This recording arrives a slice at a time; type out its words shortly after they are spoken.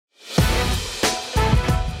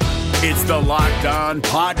It's the Locked On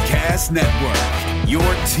Podcast Network, your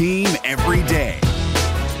team every day.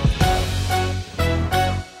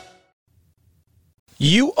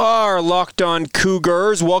 You are Locked On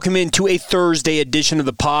Cougars. Welcome into a Thursday edition of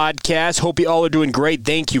the podcast. Hope you all are doing great.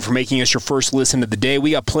 Thank you for making us your first listen of the day. We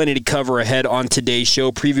got plenty to cover ahead on today's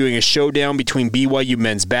show, previewing a showdown between BYU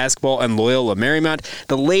men's basketball and Loyola Marymount,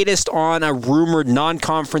 the latest on a rumored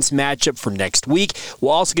non-conference matchup for next week. We'll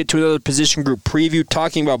also get to another position group preview,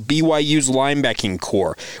 talking about BYU's linebacking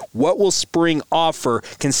core. What will spring offer,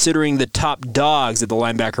 considering the top dogs at the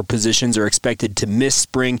linebacker positions are expected to miss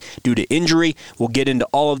spring due to injury? We'll get into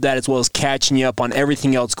all of that, as well as catching you up on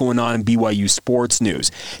everything else going on in BYU sports news.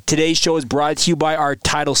 Today's show is brought to you by our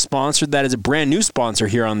title sponsor. That is a brand new sponsor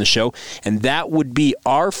here on the show, and that would be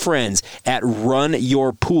our friends at Run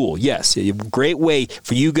Your Pool. Yes, a great way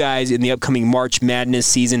for you guys in the upcoming March Madness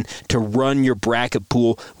season to run your bracket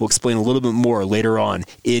pool. We'll explain a little bit more later on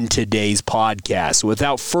in today's podcast. So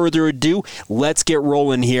without further ado, let's get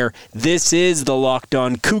rolling here. This is the Locked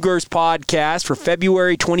On Cougars podcast for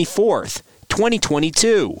February 24th.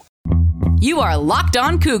 2022. You are Locked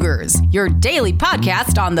On Cougars, your daily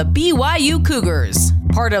podcast on the BYU Cougars,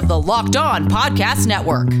 part of the Locked On Podcast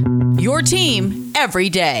Network. Your team every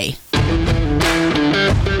day.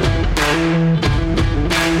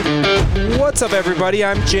 What's up, everybody?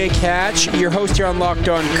 I'm Jake Hatch, your host here on Locked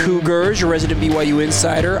On Cougars, your resident BYU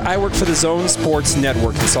insider. I work for the Zone Sports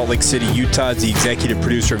Network in Salt Lake City, Utah, as the executive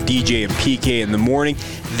producer of DJ and PK in the Morning.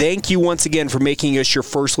 Thank you once again for making us your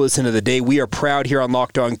first listen of the day. We are proud here on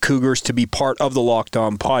Locked On Cougars to be part of the Locked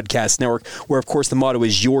On Podcast Network, where, of course, the motto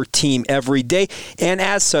is your team every day. And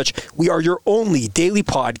as such, we are your only daily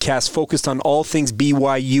podcast focused on all things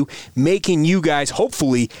BYU, making you guys,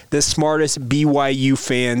 hopefully, the smartest BYU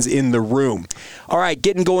fans in the room. All right,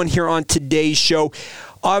 getting going here on today's show.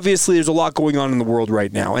 Obviously, there's a lot going on in the world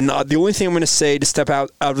right now. And the only thing I'm going to say to step out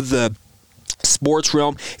of the sports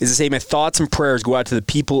realm is to say my thoughts and prayers go out to the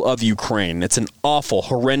people of Ukraine. It's an awful,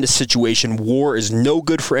 horrendous situation. War is no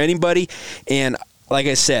good for anybody. And like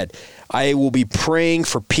I said, I will be praying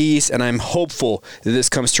for peace, and I'm hopeful that this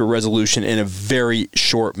comes to a resolution in a very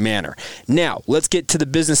short manner. Now, let's get to the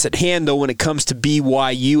business at hand, though, when it comes to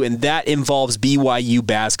BYU, and that involves BYU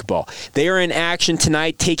basketball. They are in action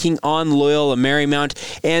tonight, taking on Loyola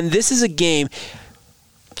Marymount, and this is a game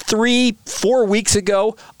 3-4 weeks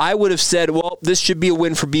ago, I would have said, well, this should be a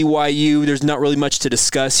win for BYU. There's not really much to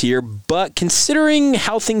discuss here. But considering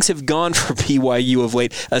how things have gone for BYU of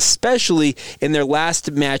late, especially in their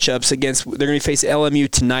last matchups against, they're going to face LMU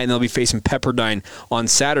tonight, and they'll be facing Pepperdine on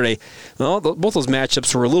Saturday. Well, both those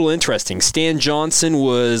matchups were a little interesting. Stan Johnson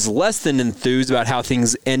was less than enthused about how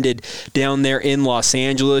things ended down there in Los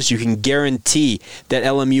Angeles. You can guarantee that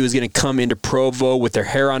LMU is going to come into Provo with their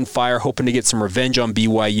hair on fire, hoping to get some revenge on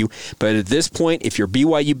BYU. But at this point, if you're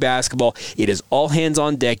BYU basketball, it is all hands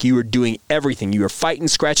on deck. You are doing everything. You are fighting,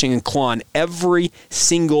 scratching, and clawing every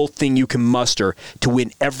single thing you can muster to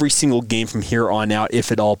win every single game from here on out,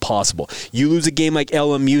 if at all possible. You lose a game like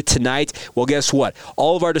LMU tonight, well, guess what?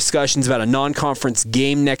 All of our discussions about a non-conference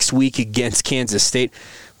game next week against Kansas State,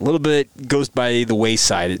 a little bit goes by the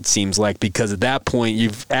wayside, it seems like, because at that point,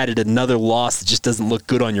 you've added another loss that just doesn't look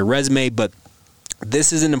good on your resume, but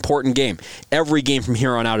this is an important game. Every game from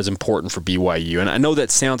here on out is important for BYU. And I know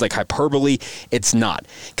that sounds like hyperbole. It's not.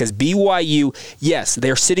 Because BYU, yes,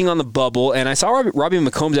 they're sitting on the bubble. And I saw Robbie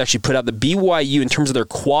McCombs actually put out that BYU, in terms of their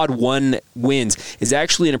quad one wins, is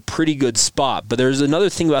actually in a pretty good spot. But there's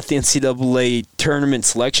another thing about the NCAA Tournament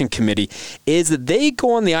Selection Committee is that they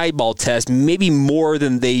go on the eyeball test maybe more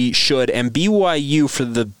than they should. And BYU, for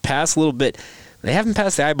the past little bit, they haven't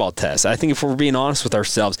passed the eyeball test. I think if we're being honest with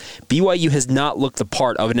ourselves, BYU has not looked the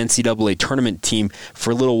part of an NCAA tournament team for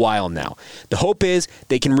a little while now. The hope is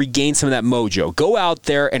they can regain some of that mojo. Go out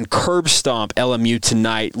there and curb stomp LMU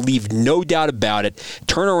tonight. Leave no doubt about it.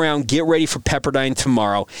 Turn around, get ready for Pepperdine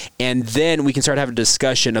tomorrow, and then we can start having a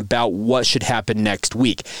discussion about what should happen next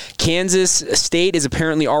week. Kansas State is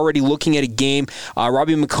apparently already looking at a game.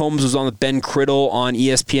 Robbie McCombs was on with Ben Criddle on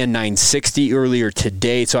ESPN 960 earlier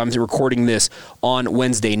today, so I'm recording this on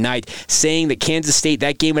Wednesday night, saying that Kansas State,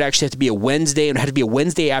 that game would actually have to be a Wednesday, and it had to be a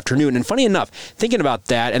Wednesday afternoon. And funny enough, thinking about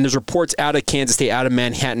that, and there's reports out of Kansas State, out of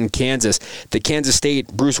Manhattan, Kansas, that Kansas State,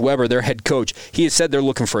 Bruce Weber, their head coach, he has said they're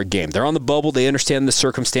looking for a game. They're on the bubble. They understand the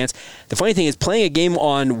circumstance. The funny thing is, playing a game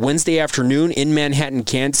on Wednesday afternoon in Manhattan,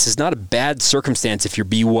 Kansas is not a bad circumstance if you're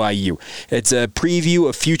BYU. It's a preview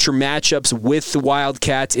of future matchups with the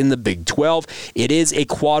Wildcats in the Big 12. It is a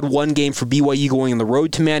quad one game for BYU going on the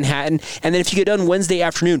road to Manhattan. And then if you could done Wednesday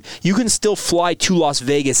afternoon, you can still fly to Las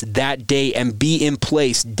Vegas that day and be in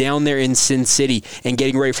place down there in Sin City and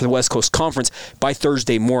getting ready for the West Coast Conference by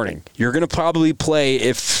Thursday morning. You're going to probably play,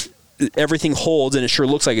 if everything holds, and it sure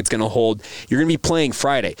looks like it's going to hold, you're going to be playing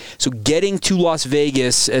Friday. So getting to Las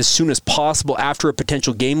Vegas as soon as possible after a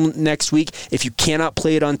potential game next week, if you cannot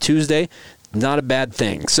play it on Tuesday, not a bad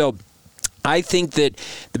thing. So I think that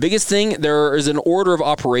the biggest thing, there is an order of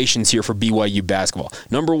operations here for BYU basketball.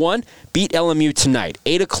 Number one, beat LMU tonight.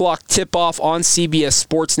 8 o'clock tip-off on CBS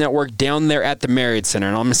Sports Network down there at the Marriott Center.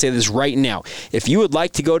 And I'm going to say this right now. If you would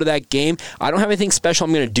like to go to that game, I don't have anything special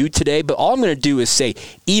I'm going to do today, but all I'm going to do is say,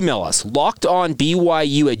 email us,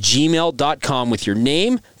 lockedonbyu@gmail.com with your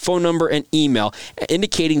name, phone number, and email,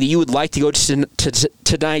 indicating that you would like to go to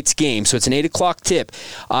tonight's game. So it's an 8 o'clock tip.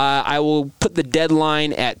 I will put the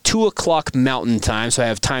deadline at 2 o'clock Mountain Time, so I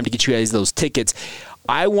have time to get you guys those tickets.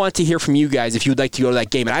 I want to hear from you guys if you would like to go to that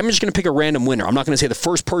game. And I'm just going to pick a random winner. I'm not going to say the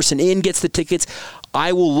first person in gets the tickets.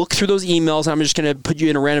 I will look through those emails. I'm just going to put you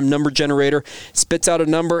in a random number generator, spits out a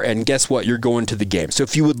number, and guess what? You're going to the game. So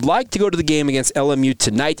if you would like to go to the game against LMU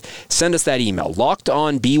tonight, send us that email.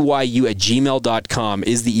 LockedOnBYU@gmail.com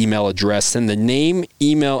is the email address. Send the name,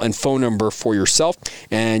 email, and phone number for yourself,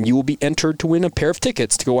 and you will be entered to win a pair of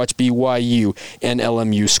tickets to go watch BYU and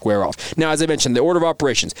LMU square off. Now, as I mentioned, the order of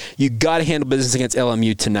operations, you got to handle business against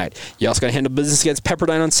LMU tonight. You also got to handle business against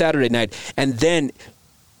Pepperdine on Saturday night, and then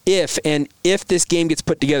if this game gets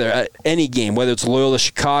put together, any game, whether it's Loyola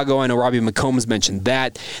Chicago, I know Robbie McCombs mentioned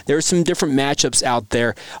that. There's some different matchups out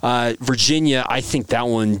there. Virginia, I think that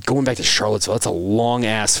one, going back to Charlottesville, that's a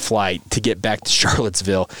long-ass flight to get back to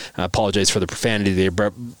Charlottesville. I apologize for the profanity there,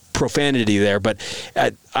 but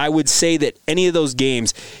I would say that any of those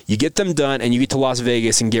games, you get them done and you get to Las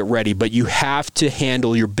Vegas and get ready, but you have to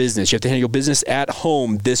handle your business. You have to handle your business at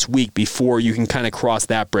home this week before you can kind of cross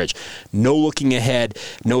that bridge. No looking ahead,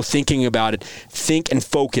 no thinking about it. Think and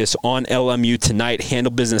focus on LMU tonight.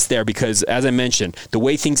 Handle business there because, as I mentioned, the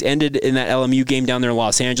way things ended in that LMU game down there in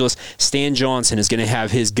Los Angeles, Stan Johnson is going to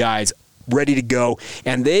have his guys ready to go.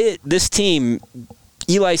 And this team,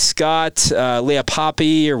 Eli Scott,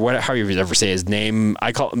 Leapapi, or however you ever say his name.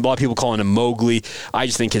 A lot of people calling him Mowgli. I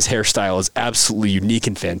just think his hairstyle is absolutely unique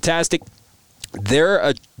and fantastic. They're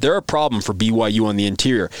a problem for BYU on the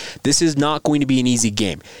interior. This is not going to be an easy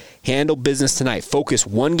game. Handle business tonight. Focus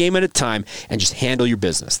one game at a time and just handle your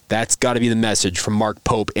business. That's got to be the message from Mark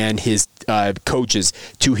Pope and his coaches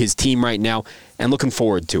to his team right now, and looking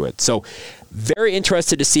forward to it. So very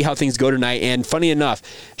interested to see how things go tonight. And funny enough,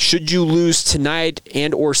 should you lose tonight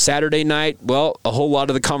and or Saturday night, well, a whole lot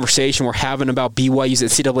of the conversation we're having about BYU's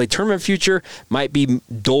NCAA tournament future might be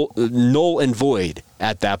null and void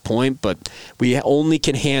at that point, but we only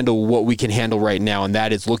can handle what we can handle right now, and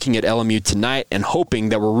that is looking at LMU tonight and hoping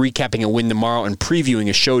that we're recapping a win tomorrow and previewing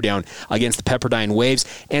a showdown against the Pepperdine Waves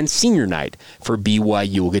and senior night for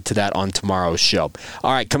BYU. We'll get to that on tomorrow's show.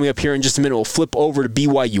 All right, coming up here in just a minute, we'll flip over to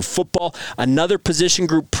BYU football. Another position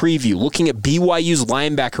group preview, looking at BYU's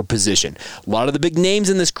linebacker position. A lot of the big names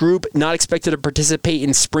in this group not expected to participate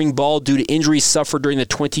in spring ball due to injuries suffered during the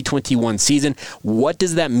 2021 season. What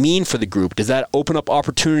does that mean for the group? Does that open up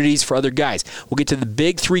opportunities for other guys? We'll get to the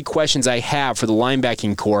big three questions I have for the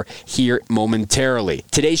linebacking core here momentarily.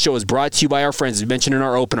 Today's show is brought to you by our friends, as we mentioned in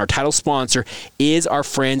our open. Our title sponsor is our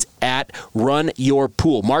friends at Run Your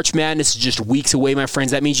Pool. March Madness is just weeks away, my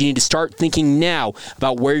friends. That means you need to start thinking now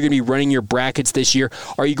about where you're going to be running your brackets this year.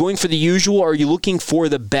 Are you going for the usual, or are you looking for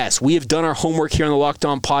the best? We have done our homework here on the Locked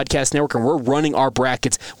On Podcast Network, and we're running our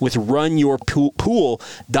brackets with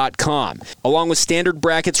runyourpool.com. Along with standard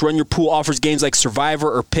brackets, Run Your Pool offers games like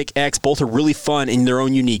Survivor or Pick X. Both are really fun in their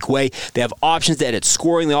own unique way. They have options to edit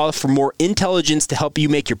scoring. They offer more intelligence to help you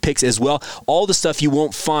make your picks as well. All the stuff you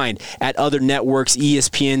won't find at other networks,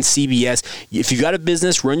 ESPN, CBS. If you've got a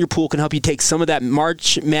business, Run Your Pool can help you take some of that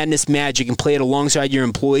March Madness magic and play it alongside your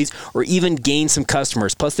employees, or even gain some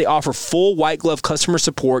customers. Plus, they offer full white glove customer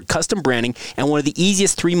support, custom branding, and one of the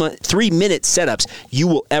easiest 3-minute setups you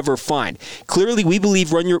will ever find. Clearly, we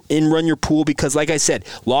believe Run Your Pool because, like I said,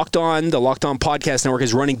 the Locked On Podcast Network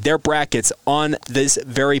is running their brackets on this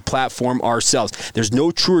very platform ourselves. There's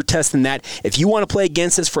no truer test than that. If you want to play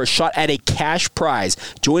against us for a shot at a cash prize,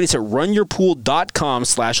 join us at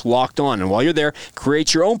runyourpool.com/lockedon. And while you're there,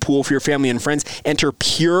 create your own pool for your family and friends. Enter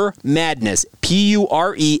Pure Madness,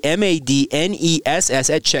 PUREMADNESS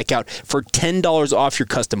at checkout for $10 off your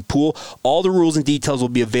custom pool. All the rules and details will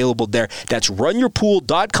be available there. That's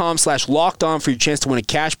runyourpool.com/lockedon for your chance to win a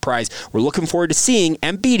cash prize. We're looking forward to seeing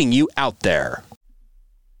and beating you out there.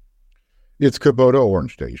 It's Kubota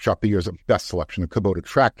Orange Day. Shop the year's best selection of Kubota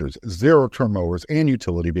tractors, zero-turn mowers, and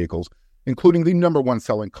utility vehicles including the #1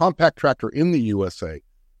 selling compact tractor in the USA.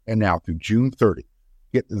 And now through June 30,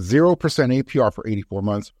 get 0% APR for 84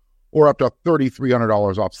 months or up to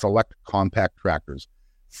 $3,300 off select compact tractors.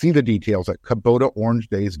 See the details at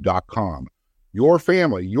KubotaOrangeDays.com. Your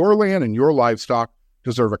family, your land, and your livestock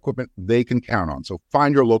deserve equipment they can count on. So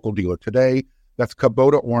find your local dealer today. That's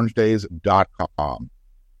KubotaOrangeDays.com.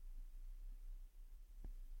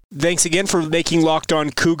 Thanks again for making Locked On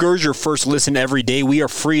Cougars your first listen every day. We are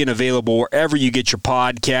free and available wherever you get your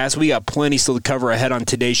podcasts. We got plenty still to cover ahead on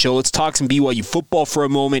today's show. Let's talk some BYU football for a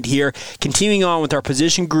moment here. Continuing on with our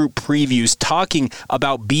position group previews, talking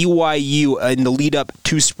about BYU in the lead up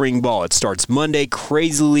to spring ball. It starts Monday.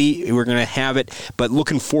 Crazily, we're going to have it, but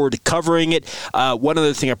looking forward to covering it. One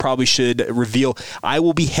other thing I probably should reveal, I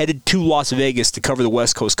will be headed to Las Vegas to cover the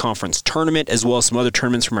West Coast Conference Tournament, as well as some other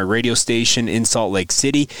tournaments for my radio station in Salt Lake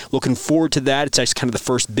City. Looking forward to that. It's actually kind of the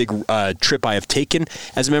first big trip I have taken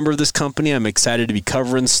as a member of this company. I'm excited to be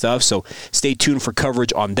covering stuff, so stay tuned for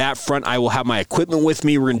coverage on that front. I will have my equipment with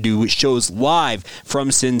me. We're going to do shows live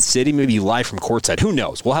from Sin City, maybe live from courtside. Who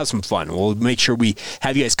knows? We'll have some fun. We'll make sure we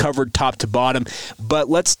have you guys covered top to bottom. But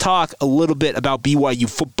let's talk a little bit about BYU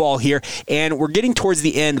football here, and we're getting towards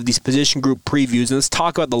the end of these position group previews, and let's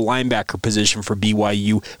talk about the linebacker position for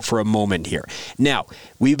BYU for a moment here. Now,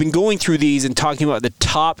 we've been going through these and talking about the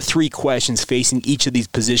top 3 questions facing each of these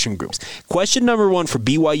position groups. Question number 1 for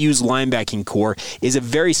BYU's linebacking core is a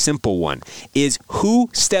very simple one, is who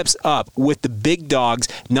steps up with the big dogs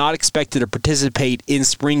not expected to participate in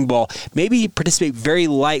spring ball, maybe participate very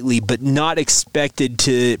lightly, but not expected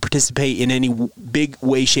to participate in any big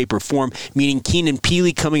way, shape, or form, meaning Keenan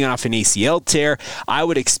Peely coming off an ACL tear. I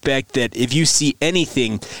would expect that if you see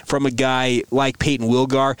anything from a guy like Peyton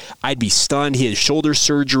Wilgar, I'd be stunned. He had shoulder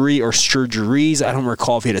surgery or surgeries. I don't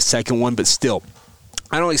recall if he had a second one, but still,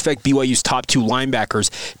 I don't expect BYU's top 2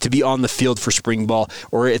 linebackers to be on the field for spring ball,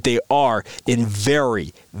 or if they are, in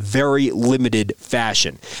very, very limited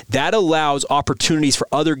fashion. That allows opportunities for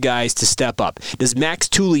other guys to step up. Does Max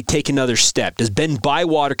Tooley take another step? Does Ben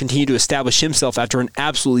Bywater continue to establish himself after an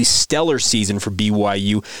absolutely stellar season for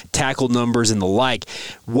BYU, tackle numbers and the like?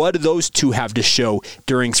 What do those two have to show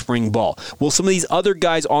during spring ball? Will some of these other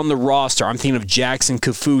guys on the roster, I'm thinking of Jackson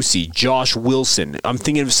Kafusi, Josh Wilson, I'm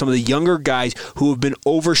thinking of some of the younger guys who have been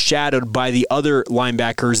overshadowed by the other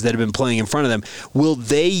linebackers that have been playing in front of them, will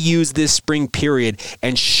they use this spring period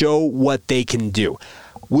and show what they can do?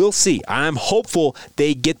 We'll see. I'm hopeful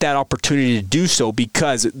they get that opportunity to do so,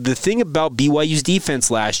 because the thing about BYU's defense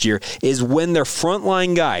last year is when their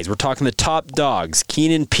frontline guys, we're talking the top dogs,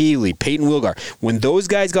 Keenan Peely, Peyton Wilgar, when those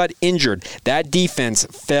guys got injured, that defense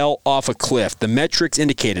fell off a cliff. The metrics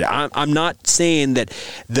indicated. I'm not saying that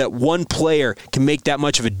one player can make that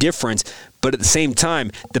much of a difference, but at the same time,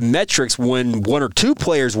 the metrics when 1 or 2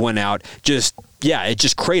 players went out it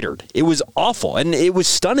just cratered. It was awful, and it was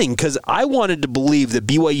stunning because I wanted to believe that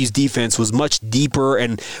BYU's defense was much deeper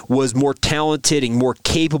and was more talented and more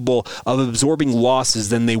capable of absorbing losses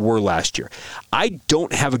than they were last year. I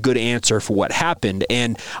don't have a good answer for what happened,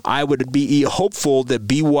 and I would be hopeful that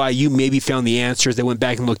BYU maybe found the answers. They went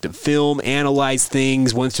back and looked at film, analyzed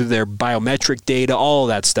things, went through their biometric data, all of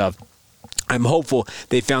that stuff. I'm hopeful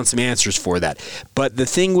they found some answers for that. But the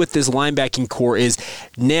thing with this linebacking core is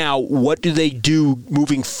now what do they do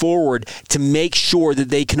moving forward to make sure that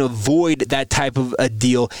they can avoid that type of a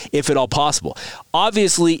deal if at all possible?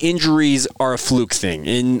 Obviously, injuries are a fluke thing,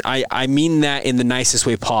 and I mean that in the nicest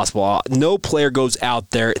way possible. No player goes out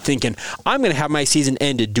there thinking, I'm going to have my season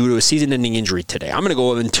ended due to a season-ending injury today. I'm going to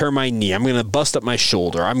go and tear my knee. I'm going to bust up my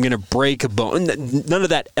shoulder. I'm going to break a bone. None of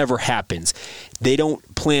that ever happens. They don't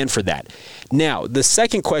plan for that. Now, the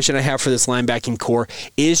second question I have for this linebacking core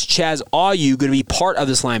is Chaz Ayu going to be part of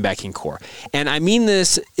this linebacking core? And I mean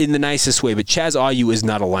this in the nicest way, but Chaz Ayu is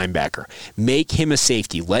not a linebacker. Make him a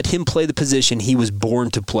safety. Let him play the position he was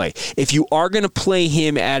born to play. If you are going to play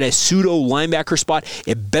him at a pseudo linebacker spot,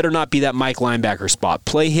 it better not be that Mike linebacker spot.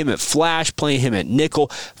 Play him at flash, play him at nickel.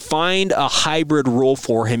 Find a hybrid role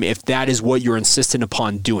for him if that is what you're insistent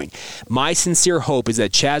upon doing. My sincere hope is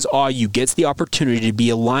that Chaz Ayu gets the opportunity to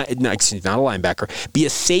be be a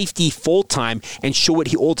safety full-time and show what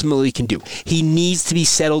he ultimately can do. He needs to be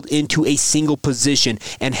settled into a single position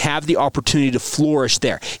and have the opportunity to flourish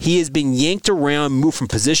there. He has been yanked around, moved from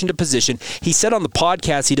position to position. He said on the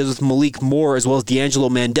podcast he does with Malik Moore as well as D'Angelo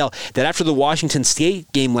Mandel that after the Washington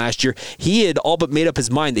State game last year, he had all but made up his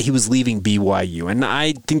mind that he was leaving BYU. And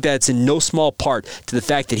I think that's in no small part to the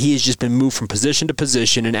fact that he has just been moved from position to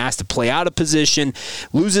position and asked to play out of position,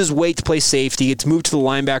 loses weight to play safety, gets moved to the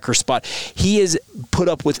linebacker spot. He has put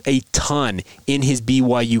up with a ton in his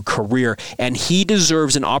BYU career, and he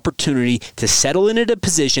deserves an opportunity to settle in at a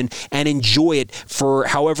position and enjoy it for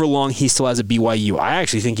however long he still has at BYU. I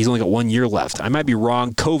actually think he's only got 1 year left. I might be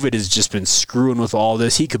wrong. COVID has just been screwing with all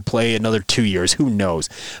this. He could play another 2 years. Who knows?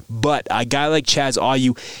 But a guy like Chaz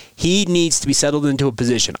Ayu, he needs to be settled into a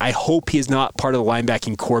position. I hope he is not part of the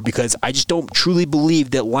linebacking core, because I just don't truly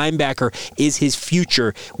believe that linebacker is his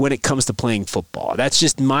future when it comes to playing football. That's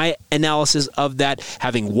just my analysis of that,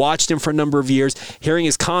 having watched him for a number of years, hearing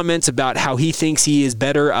his comments about how he thinks he is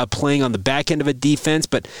better playing on the back end of a defense,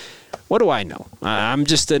 but what do I know? I'm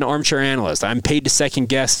just an armchair analyst. I'm paid to second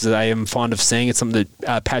guess, as I am fond of saying. It's something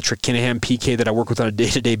that Patrick Kinahan, PK, that I work with on a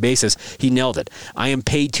day-to-day basis, he nailed it. I am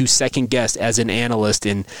paid to second guess as an analyst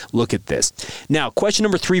and look at this. Now, question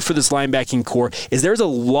number 3 for this linebacking core is there's a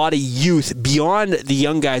lot of youth beyond the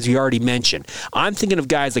young guys we already mentioned. I'm thinking of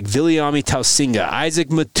guys like Viliami Tausinga,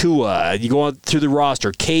 Isaac Matua, you go on through the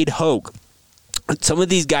roster, Cade Hoke. Some of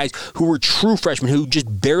these guys who were true freshmen who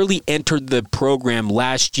just barely entered the program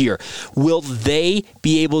last year, will they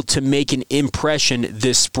be able to make an impression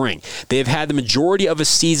this spring? They've had the majority of a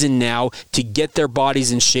season now to get their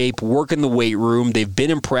bodies in shape, work in the weight room. They've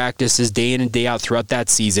been in practices day in and day out throughout that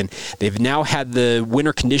season. They've now had the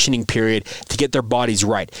winter conditioning period to get their bodies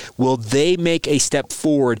right. Will they make a step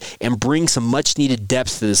forward and bring some much-needed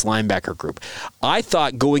depth to this linebacker group? I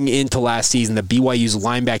thought going into last season that BYU's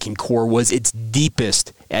linebacking core was its deepest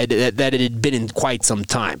that it had been in quite some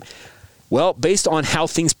time. Well, based on how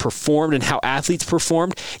things performed and how athletes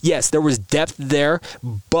performed, yes, there was depth there,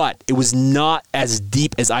 but it was not as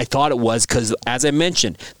deep as I thought it was because, as I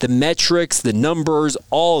mentioned, the metrics, the numbers,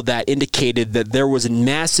 all of that indicated that there was a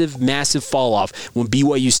massive, massive fall-off when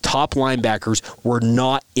BYU's top linebackers were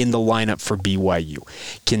not in the lineup for BYU.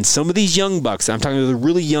 Can some of these young bucks, I'm talking about the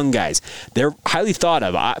really young guys, they're highly thought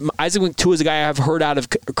of. Isaac McTua is a guy I've heard out of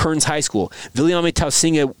Kearns High School. Viliami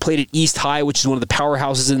Tausinga played at East High, which is one of the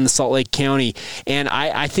powerhouses in the Salt Lake County. And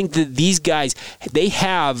I think that these guys, they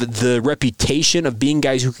have the reputation of being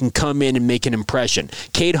guys who can come in and make an impression.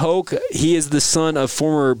 Cade Hoke, he is the son of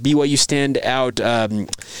former BYU standout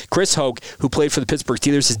Chris Hoke, who played for the Pittsburgh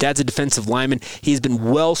Steelers. His dad's a defensive lineman. He's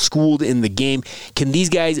been well schooled in the game. Can these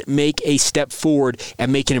guys make a step forward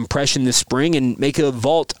and make an impression this spring and make a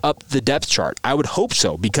vault up the depth chart? I would hope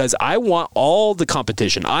so, because I want all the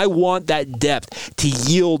competition. I want that depth to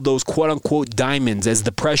yield those quote-unquote diamonds as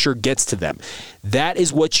the pressure gets to them. That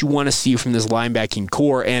is what you want to see from this linebacking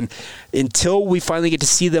core, and until we finally get to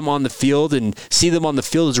see them on the field, and see them on the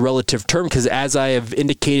field is a relative term, because as I have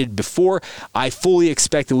indicated before, I fully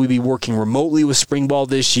expect that we'll be working remotely with Spring Ball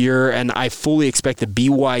this year, and I fully expect that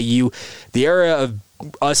BYU, the era of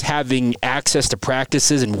us having access to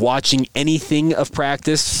practices and watching anything of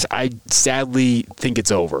practice, I sadly think it's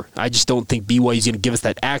over. I just don't think BYU is going to give us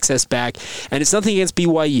that access back, and it's nothing against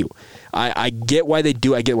BYU. I get why they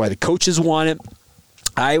do. I get why the coaches want it.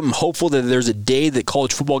 I'm hopeful that there's a day that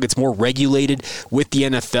college football gets more regulated with the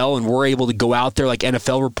NFL and we're able to go out there like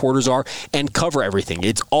NFL reporters are and cover everything.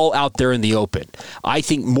 It's all out there in the open. I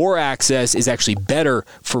think more access is actually better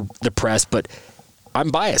for the press, but I'm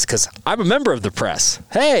biased because I'm a member of the press.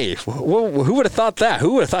 Hey, who would have thought that?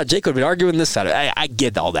 Who would have thought Jake would be arguing this side? I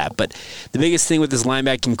get all that, but the biggest thing with this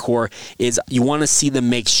linebacking core is you want to see them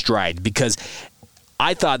make stride, because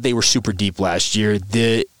I thought they were super deep last year.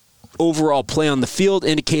 The overall play on the field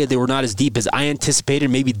indicated they were not as deep as I anticipated.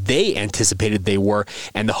 Maybe they anticipated they were.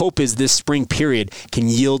 And the hope is this spring period can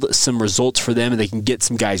yield some results for them, and they can get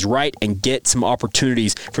some guys right and get some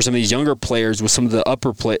opportunities for some of these younger players with some of the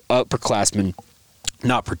upperclassmen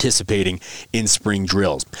not participating in spring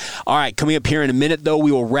drills. All right, coming up here in a minute, though,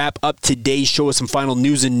 we will wrap up today's show with some final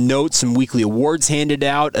news and notes, some weekly awards handed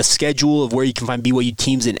out, a schedule of where you can find BYU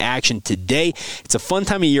teams in action today. It's a fun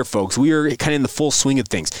time of year, folks. We are kind of in the full swing of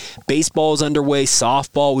things. Baseball is underway,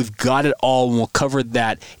 softball, we've got it all, and we'll cover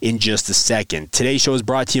that in just a second. Today's show is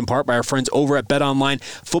brought to you in part by our friends over at BetOnline.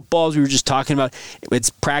 Football, as we were just talking about, it's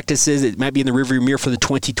practices. It might be in the rearview mirror for the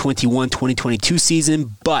 2021-2022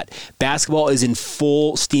 season, but basketball is in full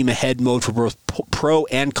steam ahead mode for both pro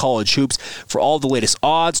and college hoops. For all the latest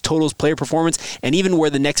odds, totals, player performance, and even where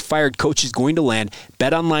the next fired coach is going to land,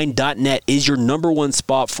 BetOnline.net is your number one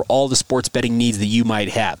spot for all the sports betting needs that you might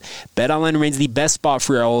have. BetOnline remains the best spot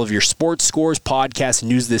for all of your sports scores, podcasts, and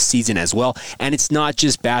news this season as well. And it's not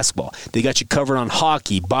just basketball. They got you covered on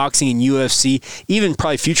hockey, boxing, and UFC, even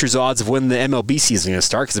probably futures odds of when the MLB season is going to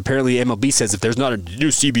start, because apparently MLB says if there's not a new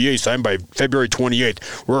CBA signed by February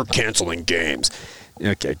 28th, we're canceling games.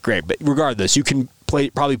 Okay, great. But regardless, you can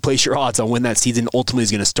probably place your odds on when that season ultimately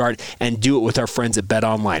is going to start, and do it with our friends at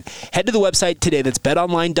BetOnline. Head to the website today. That's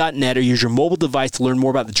betonline.net, or use your mobile device to learn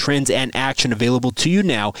more about the trends and action available to you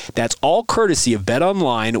now. That's all courtesy of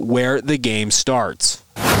BetOnline, where the game starts.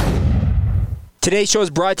 Today's show is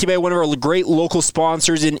brought to you by one of our great local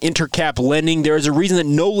sponsors in Intercap Lending. There is a reason that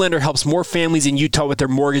no lender helps more families in Utah with their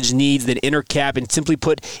mortgage needs than Intercap, and simply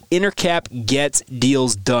put, Intercap gets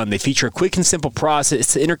deals done. They feature a quick and simple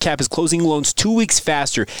process. Intercap is closing loans 2 weeks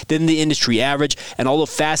faster than the industry average, and although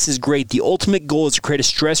fast is great, the ultimate goal is to create a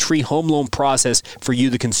stress-free home loan process for you,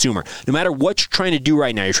 the consumer. No matter what you're trying to do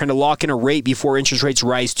right now, you're trying to lock in a rate before interest rates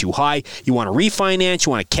rise too high, you want to refinance, you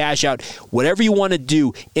want to cash out, whatever you want to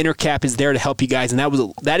do, Intercap is there to help you guys, and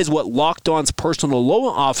that is what Locked On's personal loan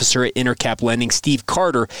officer at Intercap Lending, Steve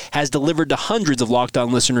Carter, has delivered to hundreds of Locked On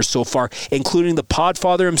listeners so far, including the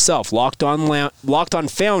podfather himself, Locked On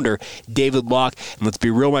founder, David Locke. And let's be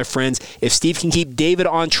real, my friends, if Steve can keep David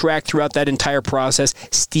on track throughout that entire process,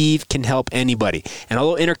 Steve can help anybody. And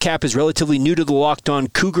although Intercap is relatively new to the Locked On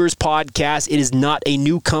Cougars podcast, it is not a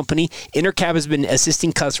new company. Intercap has been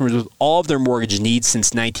assisting customers with all of their mortgage needs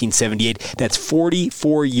since 1978. That's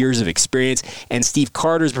 44 years of experience, and Steve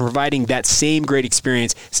Carter has been providing that same great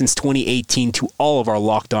experience since 2018 to all of our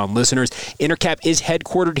Locked On listeners. Intercap is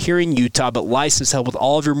headquartered here in Utah, but licensed to help with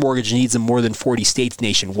all of your mortgage needs in more than 40 states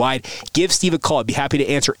nationwide. Give Steve a call. I'd be happy to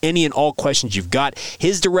answer any and all questions you've got.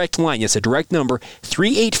 His direct line, yes, a direct number,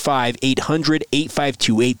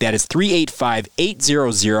 385-800-8528. That is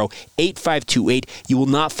 385-800-8528. You will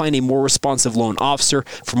not find a more responsive loan officer.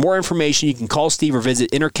 For more information, you can call Steve or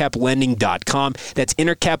visit intercaplending.com. That's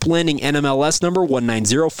Intercap Lending, NMLS number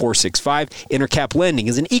 190465. Intercap Lending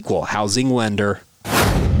is an equal housing lender.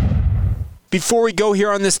 Before we go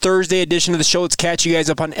here on this Thursday edition of the show, let's catch you guys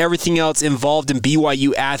up on everything else involved in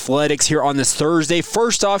BYU athletics here on this Thursday.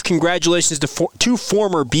 First off, congratulations to two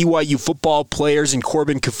former BYU football players in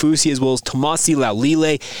Corbin Kafusi as well as Tomasi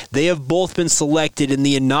Laulile. They have both been selected in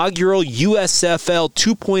the inaugural USFL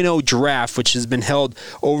 2.0 draft, which has been held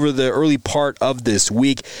over the early part of this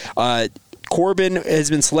week. Corbin has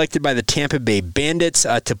been selected by the Tampa Bay Bandits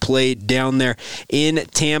to play down there in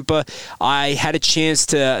Tampa. I had a chance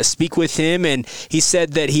to speak with him, and he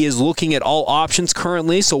said that he is looking at all options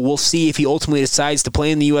currently, so we'll see if he ultimately decides to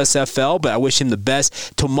play in the USFL, but I wish him the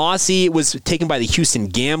best. Tomasi was taken by the Houston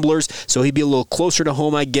Gamblers, so he'd be a little closer to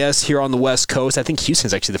home, I guess, here on the West Coast. I think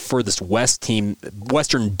Houston's actually the furthest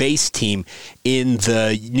western-based team in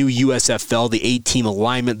the new USFL, the 8-team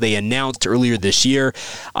alignment they announced earlier this year.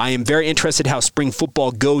 I am very interested how spring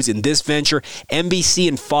football goes in this venture. NBC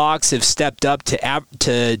and Fox have stepped up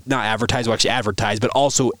to not advertise, well, actually advertise, but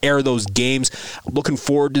also air those games. I'm looking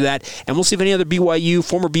forward to that, and we'll see if any other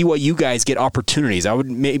former BYU guys get opportunities. I would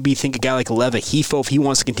maybe think a guy like Aleva Hifo, if he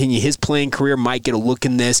wants to continue his playing career, might get a look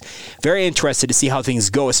in this. Very interested to see how things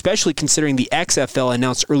go, especially considering the XFL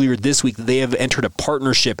announced earlier this week that they have entered a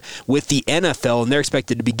partnership with the NFL, and they're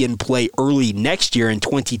expected to begin play early next year in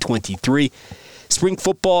 2023. Spring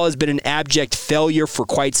football has been an abject failure for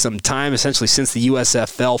quite some time, essentially since the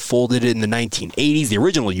USFL folded in the 1980s, the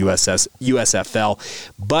original USFL.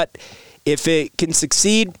 But if it can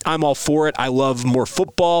succeed, I'm all for it. I love more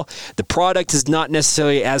football. The product is not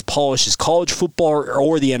necessarily as polished as college football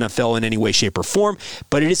or the NFL in any way, shape, or form,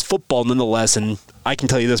 but it is football nonetheless, and I can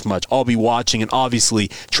tell you this much. I'll be watching and obviously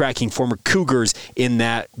tracking former Cougars in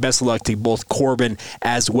that. Best of luck to both Corbin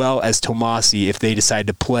as well as Tomasi if they decide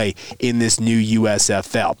to play in this new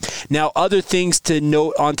USFL. Now, other things to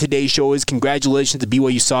note on today's show is congratulations to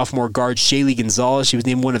BYU sophomore guard Shaylee Gonzalez. She was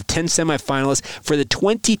named one of 10 semifinalists for the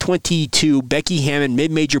 2022 Becky Hammond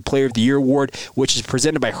Mid-Major Player of the Year Award, which is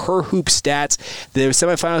presented by Her Hoop Stats. The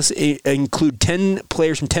semifinalists include 10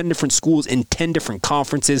 players from 10 different schools in 10 different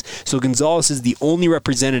conferences. So Gonzalez is the only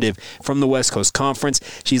representative from the West Coast Conference.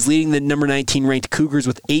 She's leading the number 19 ranked Cougars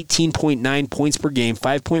with 18.9 points per game,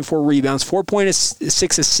 5.4 rebounds,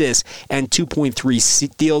 4.6 assists, and 2.3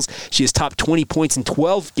 steals. She has topped 20 points in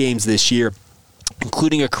 12 games this year,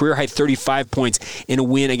 including a career-high 35 points in a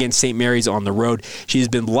win against St. Mary's on the road. She has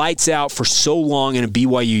been lights out for so long in a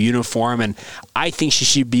BYU uniform, and I think she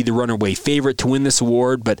should be the runaway favorite to win this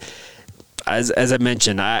award, but as I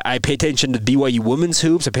mentioned, I pay attention to BYU women's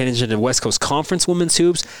hoops. I pay attention to West Coast Conference women's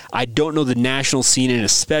hoops. I don't know the national scene and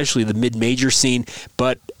especially the mid-major scene,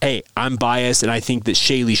 but hey, I'm biased, and I think that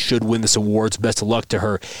Shaylee should win this award. So best of luck to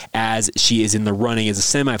her as she is in the running as a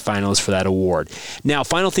semifinalist for that award. Now,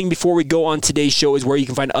 final thing before we go on today's show is where you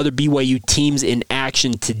can find other BYU teams in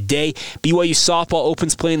action today. BYU softball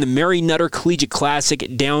opens play in the Mary Nutter Collegiate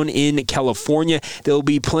Classic down in California. They'll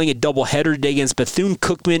be playing a doubleheader today against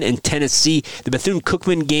Bethune-Cookman and Tennessee. The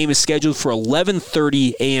Bethune-Cookman game is scheduled for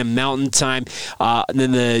 11:30 a.m. Mountain Time. And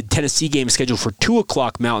then the Tennessee game is scheduled for 2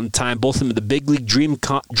 o'clock Mountain Time, both of them at the Big League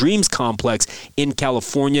Dreams Complex in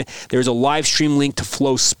California. There's a live stream link to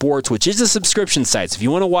Flow Sports, which is a subscription site. So if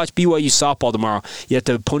you want to watch BYU softball tomorrow, you have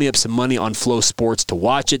to pony up some money on Flow Sports to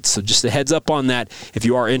watch it. So just a heads up on that if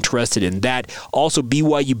you are interested in that. Also,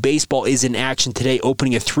 BYU baseball is in action today,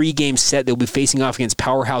 opening a 3-game set. They'll be facing off against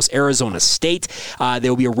powerhouse Arizona State.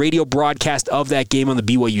 There will be a radio broadcast of that game on the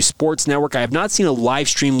BYU Sports Network. I have not seen a live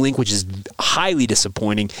stream link, which is highly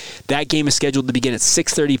disappointing. That game is scheduled to begin at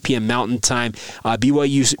 6:30 p.m. Mountain Time.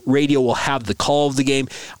 BYU Radio will have the call of the game.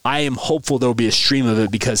 I am hopeful there will be a stream of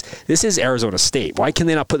it because this is Arizona State. Why can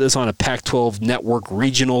they not put this on a Pac-12 network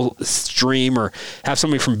regional stream or have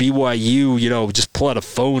somebody from BYU, just pull out a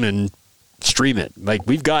phone and stream it? Like,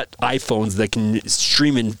 we've got iPhones that can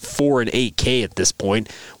stream in 4 and 8K at this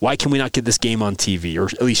point. Why can we not get this game on TV or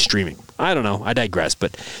at least streaming? I don't know. I digress.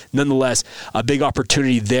 But nonetheless, a big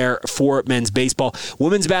opportunity there for men's baseball.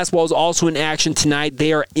 Women's basketball is also in action tonight.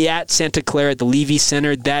 They are at Santa Clara at the Levy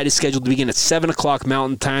Center. That is scheduled to begin at 7 o'clock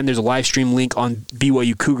Mountain Time. There's a live stream link on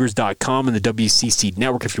BYUCougars.com and the WCC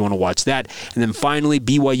network if you want to watch that. And then finally,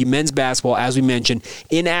 BYU men's basketball, as we mentioned,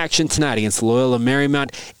 in action tonight against Loyola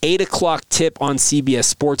Marymount. 8 o'clock tip on CBS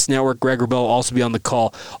Sports Network. Greg Wrubell will also be on the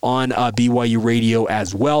call on BYU Radio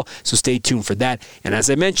as well. So stay tuned for that. And as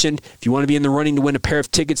I mentioned, if you want to be in the running to win a pair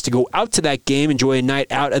of tickets to go out to that game, enjoy a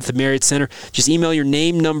night out at the Marriott Center, just email your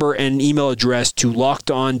name, number, and email address to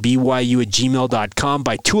lockedonbyu@gmail.com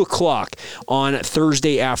by 2 o'clock on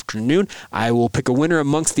Thursday afternoon. I will pick a winner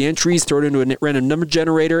amongst the entries, throw it into a random number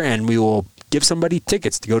generator, and we will give somebody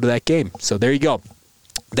tickets to go to that game. So there you go.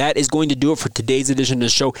 That is going to do it for today's edition of the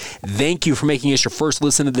show. Thank you for making us your first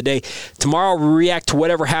listen of the day. Tomorrow, we'll react to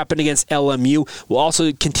whatever happened against LMU. We'll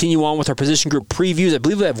also continue on with our position group previews. I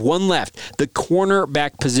believe we have one left. The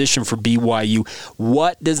cornerback position for BYU.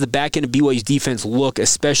 What does the back end of BYU's defense look,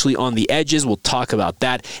 especially on the edges? We'll talk about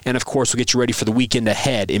that. And, of course, we'll get you ready for the weekend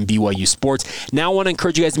ahead in BYU sports. Now I want to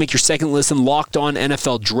encourage you guys to make your second listen. Locked On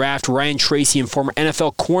NFL Draft. Ryan Tracy and former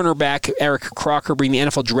NFL cornerback Eric Crocker bring the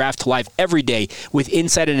NFL Draft to life every day with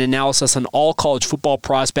insight and analysis on all college football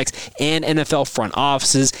prospects and NFL front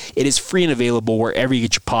offices. It is free and available wherever you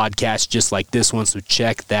get your podcasts, just like this one, so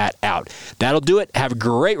check that out. That'll do it. Have a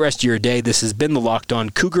great rest of your day. This has been the Locked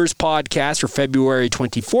On Cougars podcast for February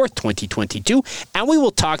 24th, 2022, and we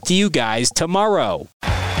will talk to you guys tomorrow.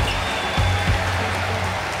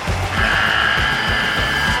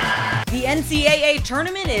 The NCAA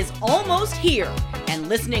tournament is almost here, and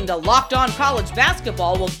listening to Locked On College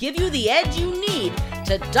Basketball will give you the edge you need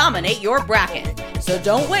to dominate your bracket. So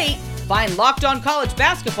don't wait. Find Locked On College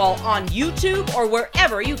Basketball on YouTube or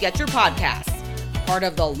wherever you get your podcasts. Part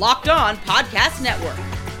of the Locked On Podcast Network.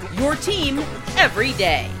 Your team every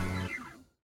day.